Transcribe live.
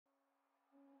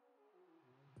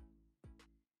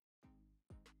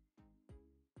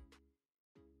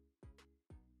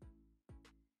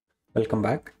Welcome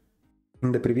back.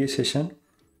 In the previous session,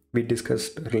 we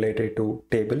discussed related to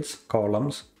tables,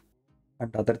 columns,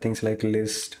 and other things like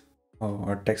list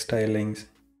or text stylings.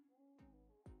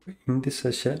 In this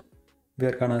session, we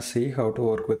are gonna see how to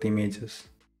work with images.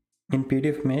 In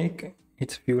pdfmake,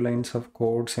 it's few lines of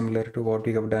code similar to what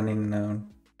we have done in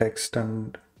text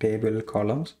and table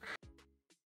columns.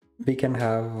 We can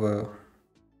have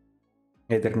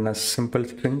either in a simple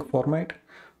string format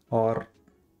or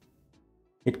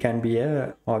it can be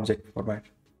a object format.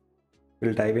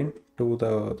 We'll dive into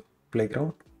the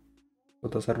playground. So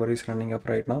the server is running up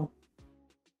right now.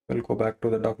 We'll go back to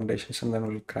the documentation and then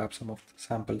we'll grab some of the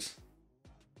samples.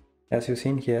 As you've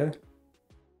seen here,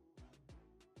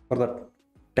 for the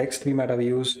text, we might have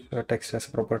used text as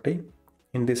a property.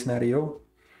 In this scenario,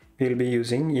 we'll be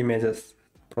using images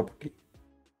property.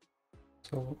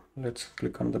 So let's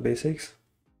click on the basics.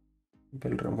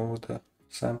 We'll remove the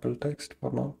sample text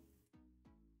for now.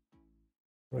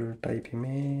 We'll type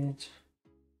image.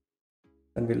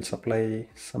 Then we'll supply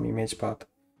some image path.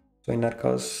 So in our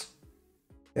case,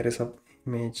 there is a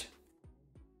image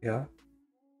here.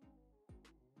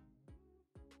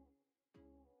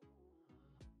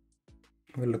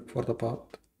 We'll look for the path.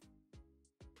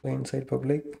 So inside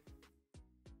public,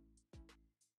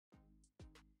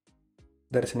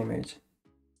 there is an image.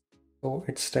 So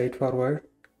it's straightforward.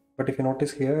 But if you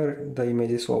notice here, the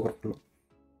image is overflow.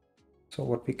 So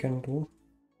what we can do,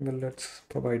 well, let's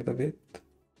provide the width.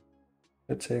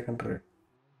 Let's say 100.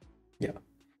 Yeah.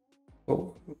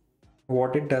 So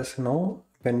what it does now,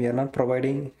 when we are not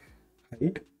providing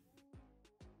height,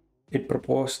 it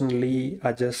proportionally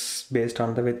adjusts based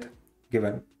on the width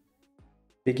given.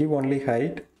 We give only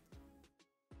height,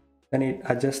 then it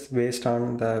adjusts based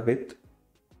on the width.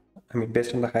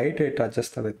 Based on the height, it adjusts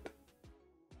the width.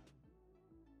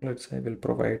 Let's say we'll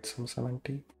provide some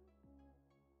 70.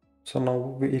 So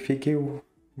now if we give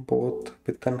both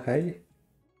width and height,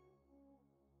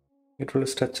 it will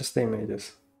stretches the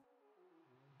images.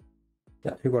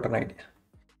 Yeah, you got an idea.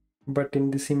 But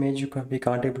in this image, we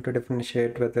can't able to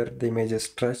differentiate whether the image is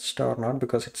stretched or not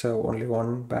because it's only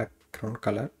one background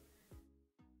color.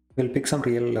 We'll pick some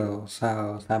real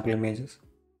sample images.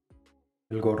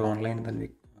 We'll go to online, then we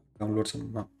download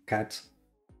some cats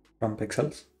from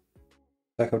pixels.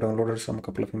 I have downloaded some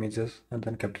couple of images and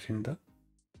then kept it in the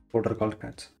folder called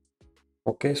cats.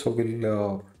 Okay, so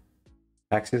we'll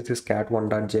access this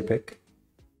cat1.jpg,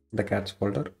 the cats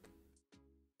folder.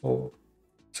 So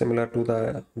similar to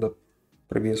the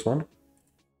previous one,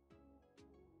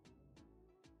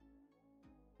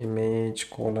 image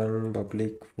colon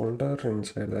public folder,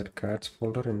 inside that cats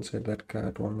folder, inside that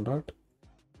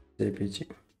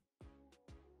cat1.jpg.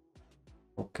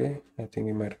 Okay, I think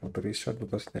we might have to restart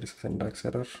because there is a syntax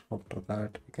error. After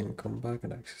that, we can come back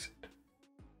and access it.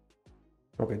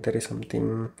 Okay, there is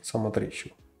some other issue.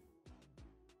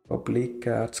 Public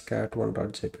cats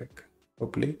cat1.jpg.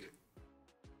 Public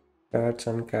cats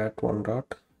and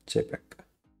cat1.jpg.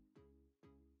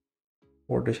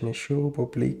 What is an issue?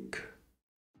 Public.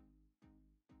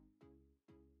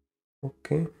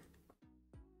 Okay.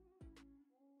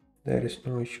 There is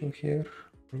no issue here,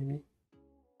 maybe.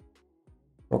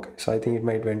 Okay, so I think it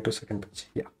might went to second page.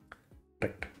 Yeah,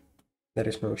 right. There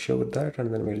is no issue with that,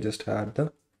 and then we'll just add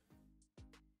the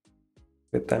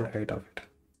width and height of it.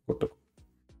 Go to.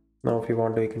 Now if you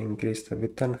want, we can increase the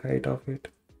width and height of it.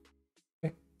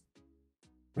 Okay.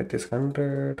 Width is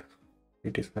 100,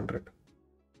 it is 100.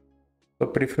 So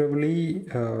preferably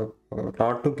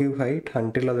not to give height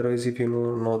until otherwise if you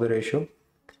know the ratio.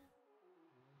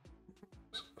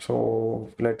 So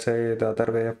let's say the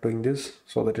other way of doing this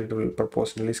so that it will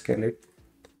proportionally scale it.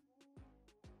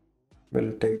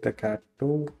 We'll take the cat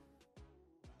 2,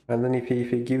 and then if we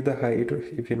give the height,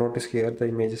 if you notice here the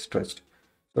image is stretched.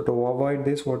 So to avoid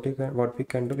this, what we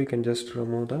can do, we can just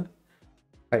remove the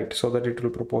height so that it will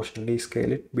proportionally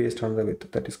scale it based on the width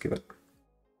that is given.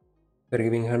 We're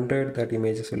giving 100, that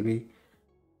images will be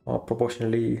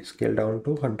proportionally scaled down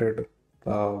to 100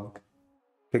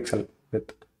 pixel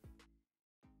width.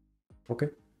 Okay,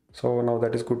 so now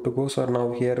that is good to go. So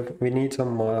now here we need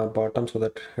some bottom so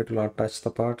that it will not touch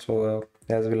the part. So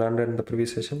as we learned in the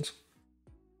previous sessions,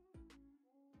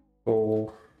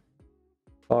 so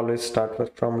always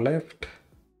start from left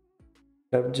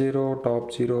 0,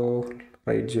 top 0,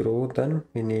 right 0, then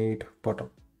we need bottom.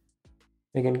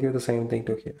 We can give the same thing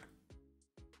to here.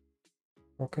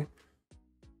 Okay,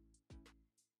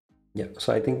 yeah,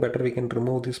 so I think better we can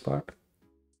remove this part.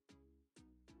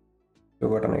 You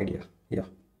got an idea? Yeah.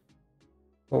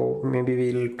 So maybe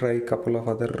we'll try a couple of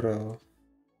other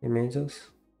images.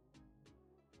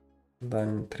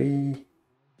 Then 3,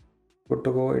 Good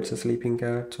to go. It's a sleeping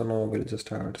cat. So now we'll just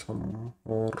add some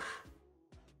more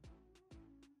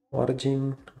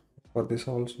origin for this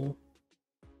also.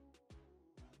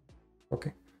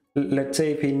 Okay. Let's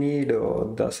say if we need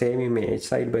the same image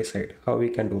side by side, how we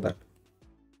can do that?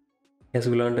 As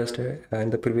we learned yesterday in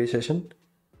the previous session,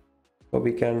 so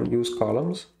we can use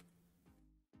columns.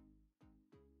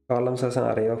 Columns as an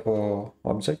array of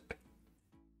object.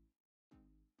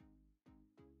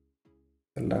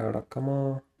 We'll add a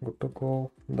comma. Good to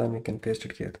go. Then we can paste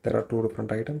it here. There are two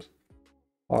different items.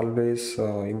 Always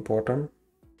important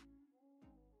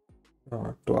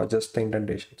to adjust the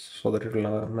indentations so that it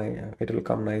will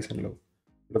come nice and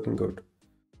looking good.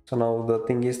 So now the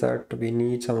thing is that we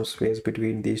need some space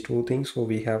between these two things, so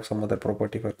we have some other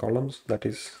property for columns, that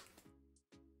is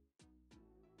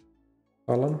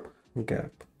column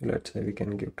gap. Let's say we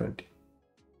can give 20.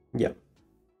 Yeah,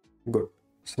 good.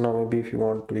 So now maybe if you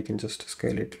want, we can just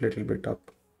scale it a little bit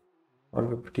up.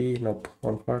 150, nope,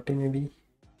 140 maybe,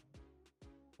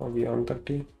 or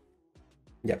 130.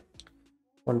 Yeah,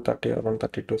 130 or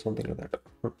 132, something like that.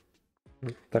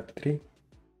 33.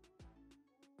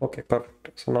 Okay,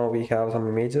 perfect. So now we have some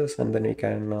images, and then we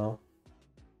can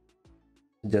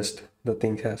adjust the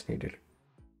things as needed.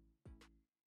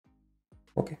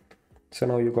 Okay, so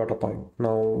now you got a point.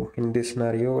 Now in this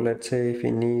scenario, let's say if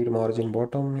we need margin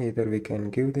bottom, either we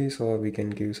can give this or we can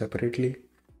give separately,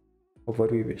 however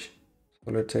we wish.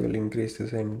 So let's say we'll increase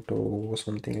this into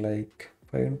something like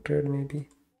 500 maybe.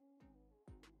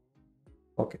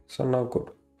 Okay, so now good.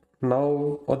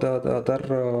 Now the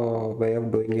other way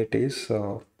of doing it is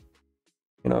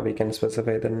we can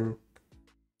specify then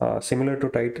similar to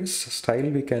titles style,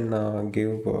 we can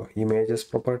give images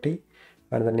property,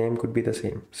 and the name could be the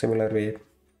same. Similar way,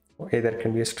 either it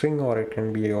can be a string or it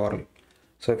can be a URL.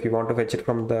 So if you want to fetch it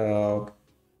from the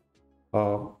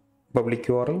public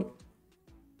URL,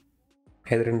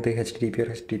 either in the HTTP or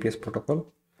HTTPS protocol,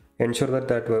 ensure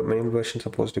that minimum version is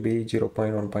supposed to be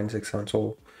 0.1.67.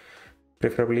 So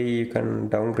preferably you can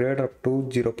downgrade up to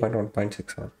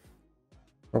 0.1.67.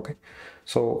 Okay,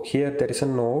 so here there is a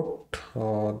note,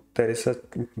 there is a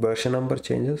version number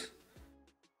changes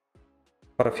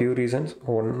for a few reasons.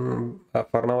 One,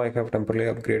 for now I have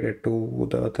temporarily upgraded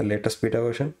to the latest beta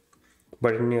version,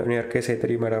 but in your case either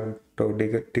you might have to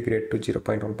degrade to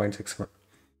 0.1.61.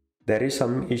 There is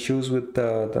some issues with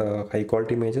the high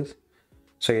quality images.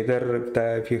 So either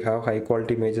if you have high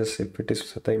quality images, if it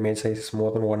is the image size is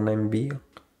more than 1 MB,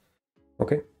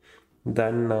 okay,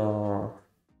 then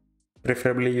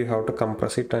preferably you have to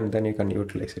compress it and then you can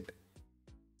utilize it,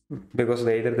 because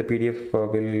either the PDF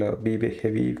will be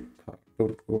heavy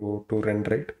to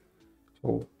render it.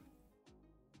 So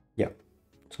yeah,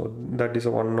 so that is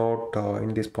one note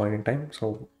in this point in time.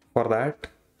 So for that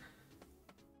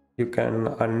you can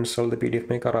uninstall the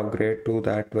pdfmake or upgrade to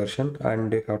that version,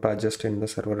 and you have to adjust in the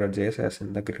server.js as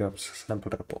in the GitHub sample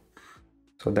repo.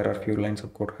 So there are few lines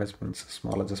of code has been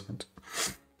small adjustments.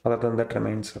 Other than that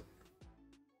remains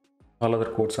all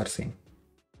other codes are same.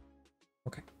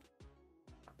 Okay,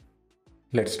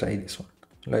 let's try this one.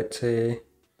 Let's say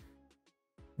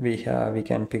we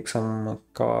can pick some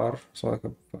car. So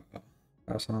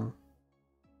I have some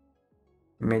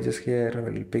images here.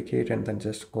 We'll pick it and then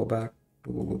just go back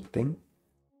to the thing.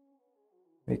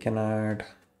 We can add,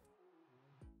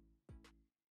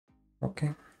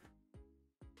 okay,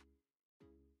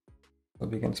 so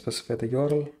we can specify the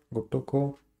URL. Good to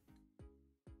go.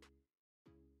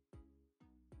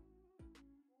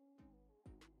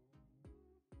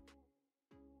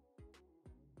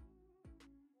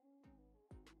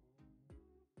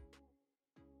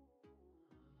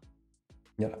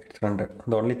 Yeah, it's rendered.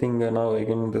 The only thing now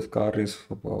again this car is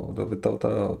the width of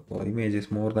the image is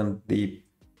more than the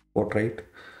portrait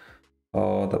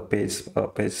or the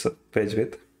page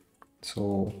width.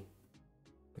 So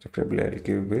preferably I'll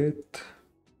give width,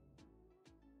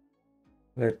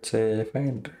 let's say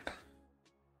 500.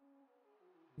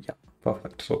 Yeah,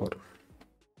 perfect. So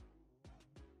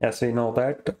as we know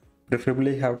that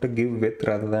preferably have to give width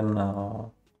rather than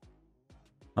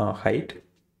height.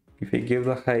 If we give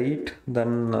the height,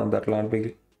 then that will not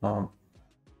be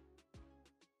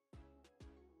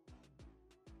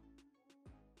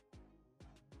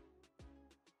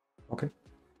okay.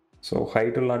 So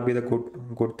height will not be the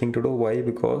good thing to do. Why?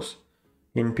 Because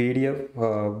in PDF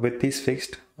width is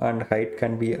fixed and height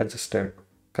can be adjusted,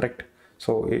 correct?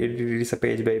 So it is a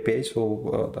page by page,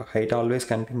 so the height always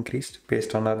can be increased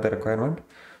based on the requirement.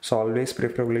 So always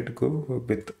preferably to go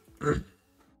with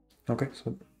okay.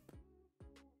 So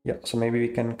yeah, so maybe we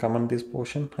can comment this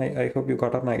portion. I hope you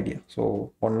got an idea.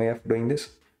 So one way of doing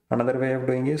this. Another way of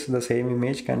doing is the same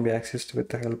image can be accessed with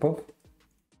the help of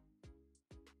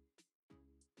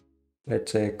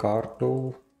let's say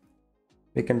car2.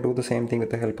 We can do the same thing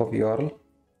with the help of URL.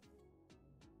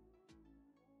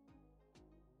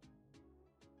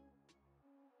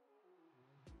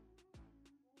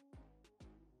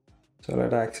 So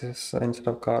let access, instead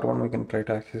of car1 we can try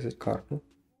to access it car2.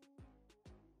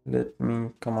 Let me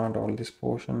command all these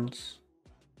portions.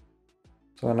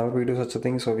 So whenever we do such a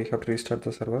thing, so we have to restart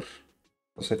the server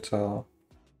because it's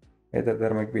either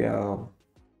there might be a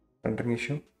rendering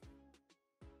issue.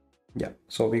 Yeah,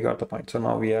 so we got the point. So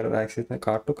now we are accessing the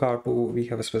car2 we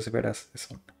have specified as this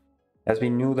one. As we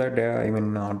knew that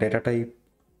data type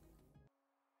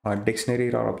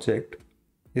dictionary or object,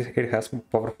 it has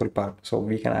powerful part, so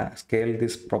we can scale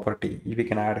this property. We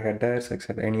can add headers,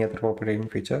 etc. Any other property in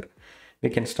feature, we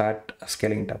can start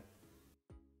scaling it up.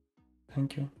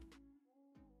 Thank you.